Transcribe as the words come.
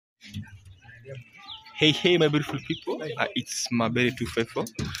Hey my beautiful people, it's Mabere254.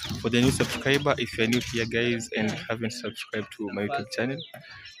 For the new subscriber, if you're new here guys and haven't subscribed to my YouTube channel,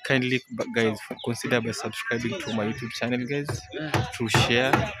 kindly guys consider by subscribing to my YouTube channel guys, to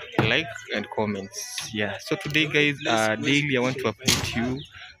share, like and comments. Yeah, so today guys, daily I want to update you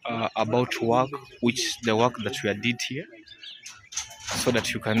about work, which the work that we did here, so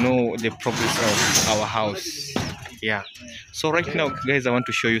that you can know the progress of our house. Yeah, so right now guys, I want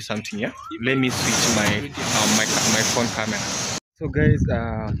to show you something. Yeah, let me switch my phone camera. So guys,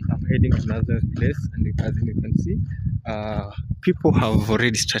 I'm heading to another place, and as you can see, people have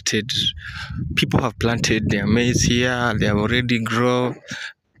already started. People have planted their maize here. They have already grown.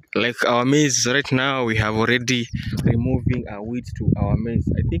 Like our maize right now, we have already removing our weeds to our maize.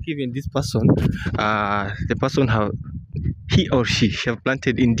 I think even this person, the person have, he or she have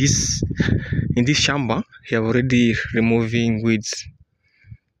planted in this shamba. He have already removing weeds,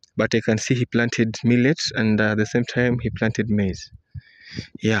 but I can see he planted millet, and at the same time he planted maize.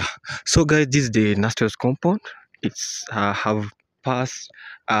 Yeah, so guys, this is the Nasto's compound. It's have passed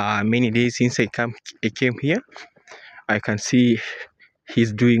many days since I came here. I can see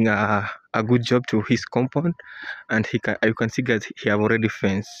he's doing a good job to his compound, and you can see guys, he have already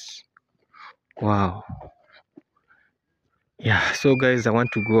fenced. Wow. Yeah, so guys, I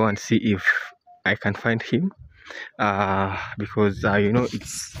want to go and see if I can find him, because you know,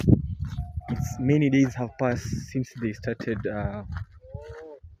 it's many days have passed since they started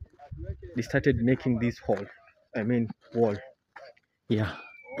making this hole, I mean wall. Yeah,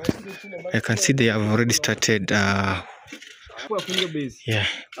 I can see they have already started yeah.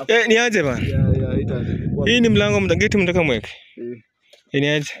 Ni aje bana? Hii ni mlango mtageti mtaka mweke. Ni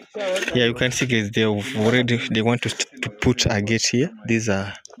aje? Yeah, you can see guys, they want to put a gate here. These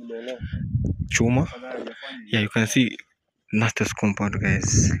are chuma. Yeah, you can see Nasto's compound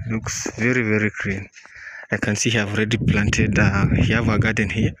guys. Looks very very clean. I can see he have already planted he have a garden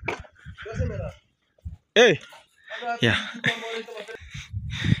here. Hey. Yeah.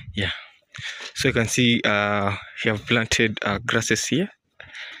 Yeah, so you can see he have planted grasses here.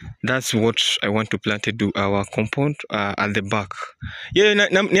 That's what I want to plant to do our compound at the back. Yeah,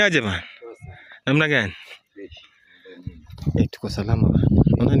 ni aje bana? Namna gani? Tuko salama bana.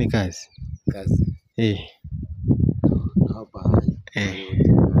 Unaona ni kazi? Hapa.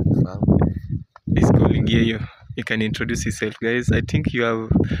 He's calling you. You can introduce yourself guys. I think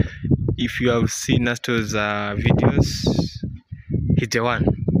if you have seen Nasto's videos, he's the one.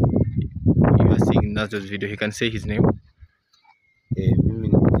 You are seeing Nasto's video, he can say his name. Mimi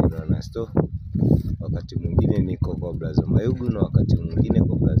ni Nasto. Wakati mwingine niko kwa Blaza Mayugu na wakati mwingine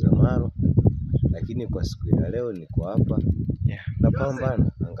kwa Blaza Maro, lakini kwa siku ya leo niko hapa. Yeah.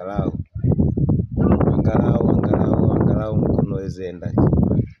 Napambana angalau mkono weze enda.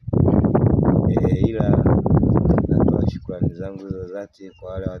 Ila natoa shukrani zangu za dhati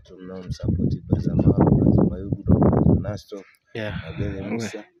kwa wale watu mnaomsupport Blaza Maro, Blaza Mayugu na Blaza Nasto. Yeah. Abele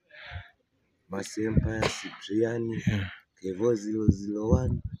Musa, Masempa, Cipriani, Kevo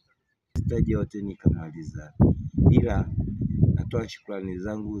 001. Sitaji wote nikamaliza, ila natoa shukrani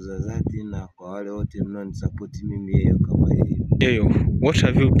zangu za dhati na kwa wale wote mnaonisupport mimi yeye kama yeye. What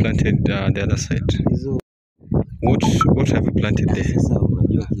have you planted the other side? What have you planted there? Sasa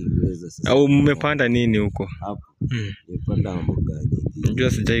unajua Kiingereza sasa. Au mmepanda nini huko? Hapo. Nimepanda mboga nyingi.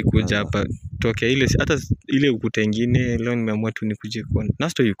 Unajua sijai kuja hapa tokea ile hata ile ukuta nyingine, leo nimeamua tu nikuje kuona.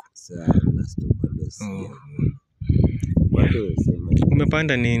 Nasto yuko? Sasa Nasto bado sija. Bado sema.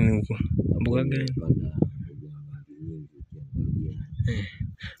 Umepanda nini huko? Mboga gani?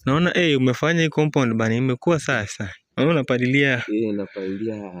 Naona umefanya hii compound bana, imekuwa sasa. Naona unapalilia.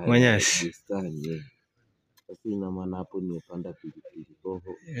 Napalilia manyasi. Bustani. Sasa ina maana hapo nimepanda pilipili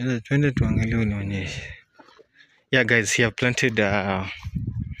hoho. Twende tuangalie unionyeshe. Yeah guys, he have planted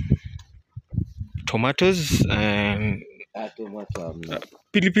tomatoes and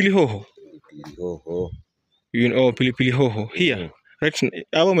pilipili hoho. Pilipili hoho. You know, pilipili hoho here. Right now,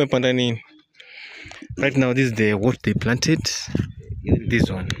 right now this is what they planted. This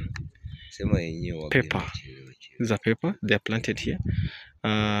one. Pepper. These are pepper. They are planted here.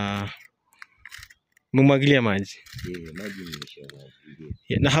 Mumwagilia maji.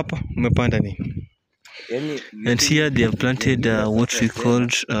 Na hapa umepanda nini? And here they have planted what we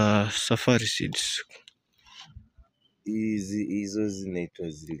called safari seeds. Hizo zinaitwa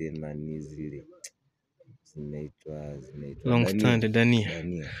zile nani zile. Zinaitwa long stand dania.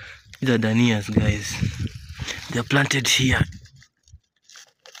 These are danias guys. They are planted here.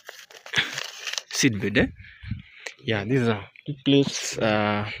 Seedbed, Yeah, these are plates.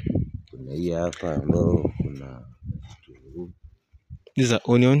 Kuna hii hapa ambao kuna kitunguu. These are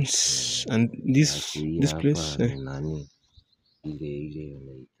onions, and this place. Hapa ni nani ile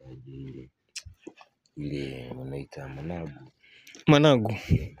unaitaje ile unaita managu. Managu.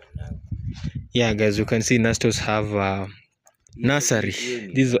 Yeah, guys, you can see Nastos have nursery.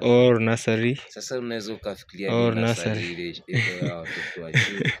 These are all nursery. Sasa unaweza ukafikiria Or ni nursery. ile ya watoto wa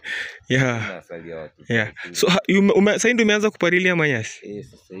shule. Yeah. Nursery ya watoto. Yeah. So sasa ndio umeanza kupalilia manyasi?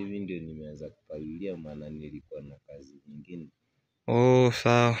 Sasa hivi ndio nimeanza kupalilia, maana nilikuwa na kazi nyingine. Oh,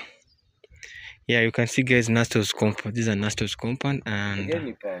 so yeah, you can see, guys, Nastos compound. These are Nastos compound, and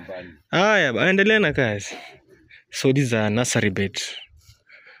yeah, endelea na kazi. So these are nursery bed,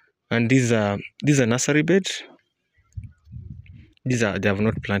 and these are nursery bed. They have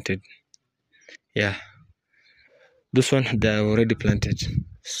not planted. Yeah, this one they are already planted.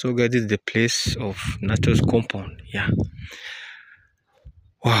 So guys, this is the place of Nastos compound. Yeah.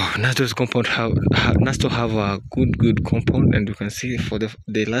 Wow, Nastos compound Nasto have a good compound, and you can see for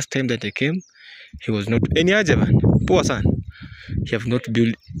the last time that I came, he was not any man. Poor son. He have not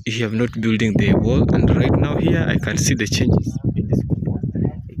building the wall, and right now here I can see the changes in this compound.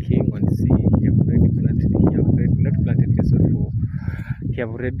 I came and see he have already planted. He have already not planted this one for. He have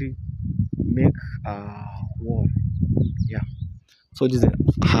already make a wall. Yeah. So this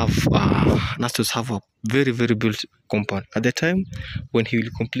Nastos have a very built compound. At the time when he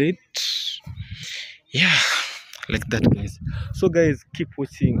will complete, yeah, like that, guys. So guys, keep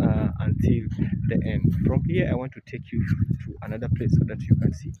watching until the end. From here I want to take you to another place so that you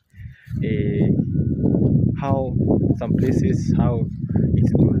can see how some places, how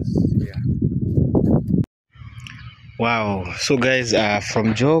it goes. Yeah. Wow. So guys,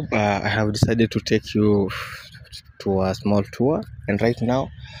 from job I have decided to take you to a small tour, and right now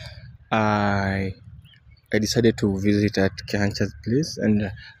I decided to visit at Kehancha's place,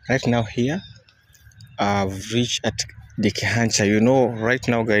 and right now here I've reached at the Kehancha. You know, right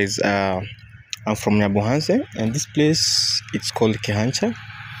now, guys, I'm from Nyabohanse, and this place, it's called Kehancha.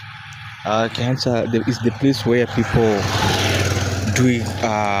 Kehancha is the place where people doing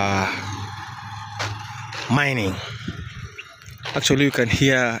mining. Actually, you can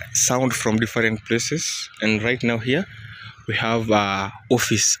hear sound from different places, and right now here we have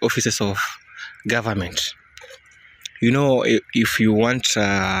offices of government. You know, if you want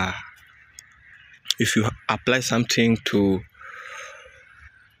if you apply something to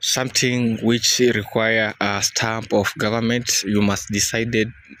something which require a stamp of government, you must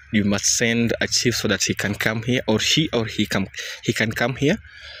send a chief so that he can come here, or he can come here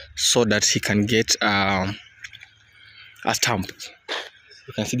so that he can get a stamp.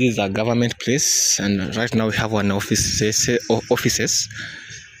 You can see this is a government place, and right now we have one offices,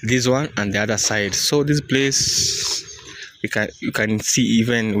 this one and the other side. So this place, you can see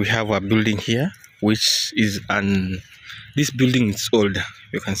even we have a building here, which is this building is old.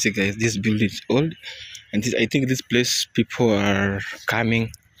 You can see, guys, this building is old, and I think this place people are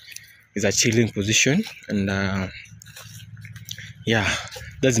coming is a chilling position, and yeah,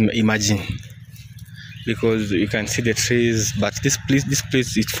 let's imagine, because you can see the trees, but this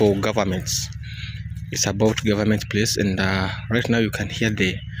place is for governments. It's about government place, and right now you can hear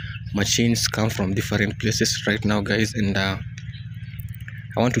the machines come from different places right now, guys, and I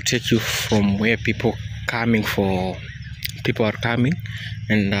want to take you from where people are coming,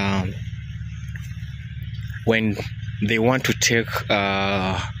 and when they want to take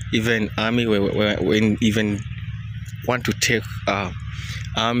even army, when even want to take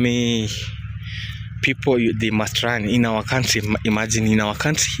army people, they must run. In our country, imagine, in our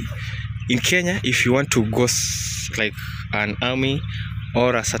country, in Kenya, if you want to go like an army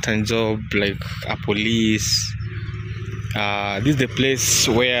or a certain job like a police, this is the place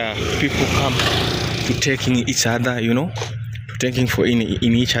where people come to taking each other, you know, to taking for in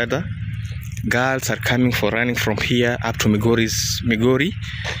each other. Girls are coming for running from here up to Migori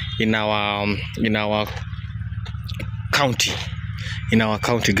in our county. In our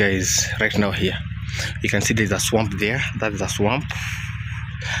county, guys, right now here you can see there's a swamp there. That is a swamp,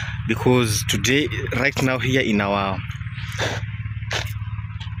 because today, right now here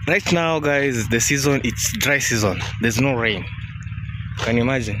right now, guys, the season, it's dry season. There's no rain. Can you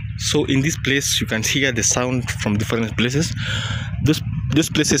imagine? So in this place you can hear the sound from different places. Those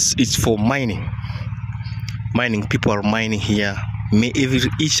places is for mining. People are mining here.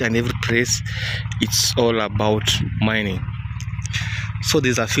 Each and every place, it's all about mining. So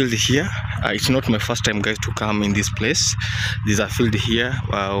there's a field here. It's not my first time, guys, to come in this place. There's a field here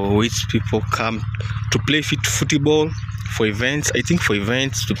which people come to play football for events. I think for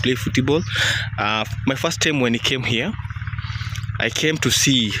events to play football. My first time when I came here, I came to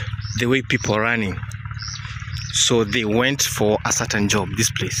see the way people are running. So they went for a certain job,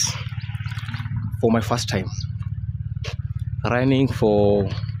 this place. For my first time running for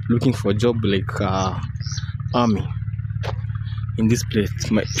looking for a job like army in this place,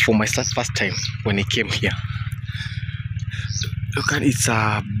 for my first time when I came here. Look at, it's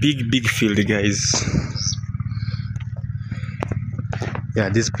a big field, guys. Yeah,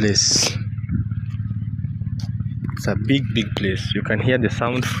 this place, it's a big place. You can hear the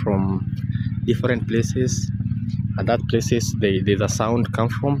sound from different places, and that places there's a sound come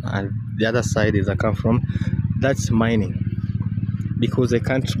from, and the other side is a come from. That's mining, because I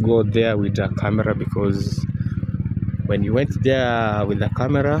can't go there with a camera, because when you went there with the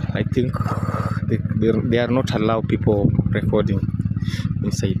camera, I think they are not allowed people recording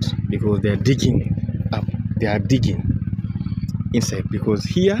inside, because they are digging up. They are digging inside, because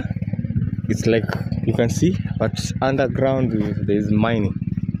here it's like you can see, but underground there is mining.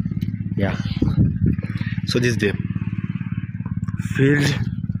 Yeah. So this is the field.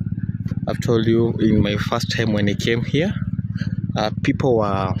 I've told you in my first time when I came here, people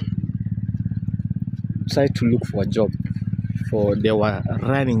were trying to look for a job. They were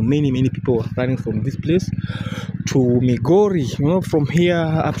running, many people were running from this place to Migori. You know, from here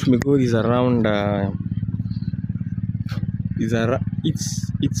up to Migori is around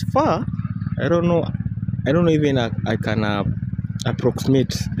it's far. I don't know even I can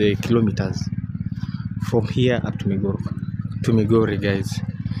approximate the kilometers from here up to Migori, guys.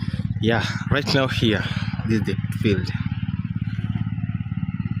 Yeah, right now here, this is the field.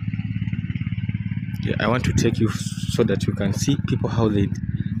 Yeah, I want to take you so that you can see people how they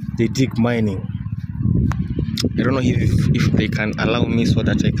dig mining. I don't know if they can allow me so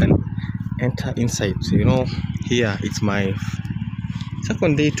that I can enter inside. You know, here it's my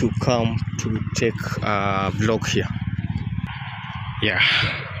second day to come to take a vlog here. Yeah,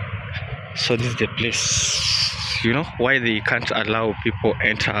 so this is the place. You know why they can't allow people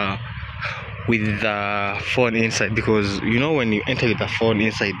enter with the phone inside? Because you know, when you enter with the phone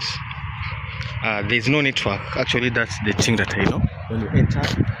inside, there's no network. Actually, that's the thing that I know. When you enter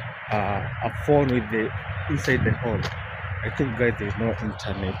a phone with the inside the hall, I think, guys, there's no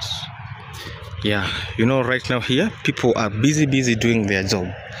internet. Yeah, you know, right now here people are busy doing their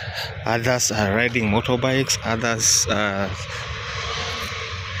job. Others are riding motorbikes, others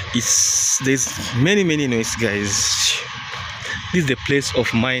there's many noise, guys. This is the place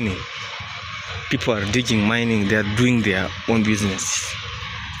of mining. People are digging, mining, they are doing their own business.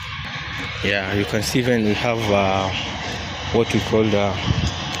 Yeah, you can see even we have what we call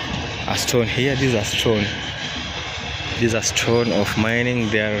a stone here. This is a stone. This is a stone of mining.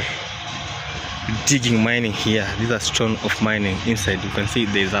 They are digging, mining here. This is a stone of mining. Inside you can see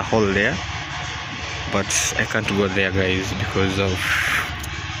there's a hole there, but I can't go there, guys, because of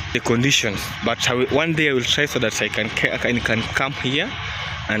the conditions. But one day I will try so that I can come here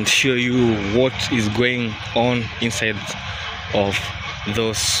and show you what is going on inside of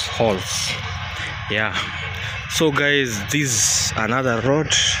those holes. Yeah, so guys, this is another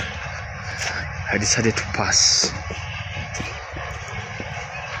road I decided to pass.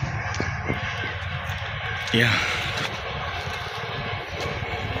 Yeah,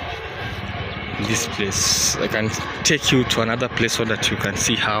 this place, I can take you to another place so that you can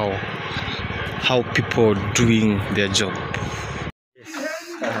see how people doing their job.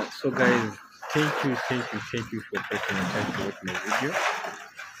 Yes. So guys, thank you for taking the time to watch my video.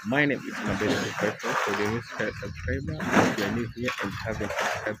 My name is ItsNasto. For the new subscriber, if you are new here and haven't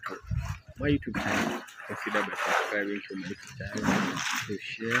subscribed to my YouTube channel, consider by subscribing to my YouTube channel, to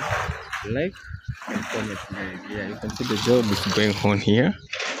share, like, and comment, guys. Yeah, you can see the job is going on here.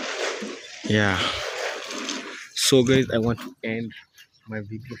 Yeah, so guys, I want to end my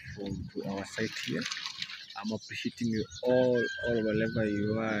video from our site here. I'm appreciating you all wherever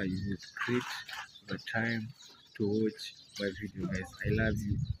you are. You create the time to watch my video, guys. I love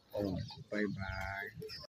you all. Bye bye.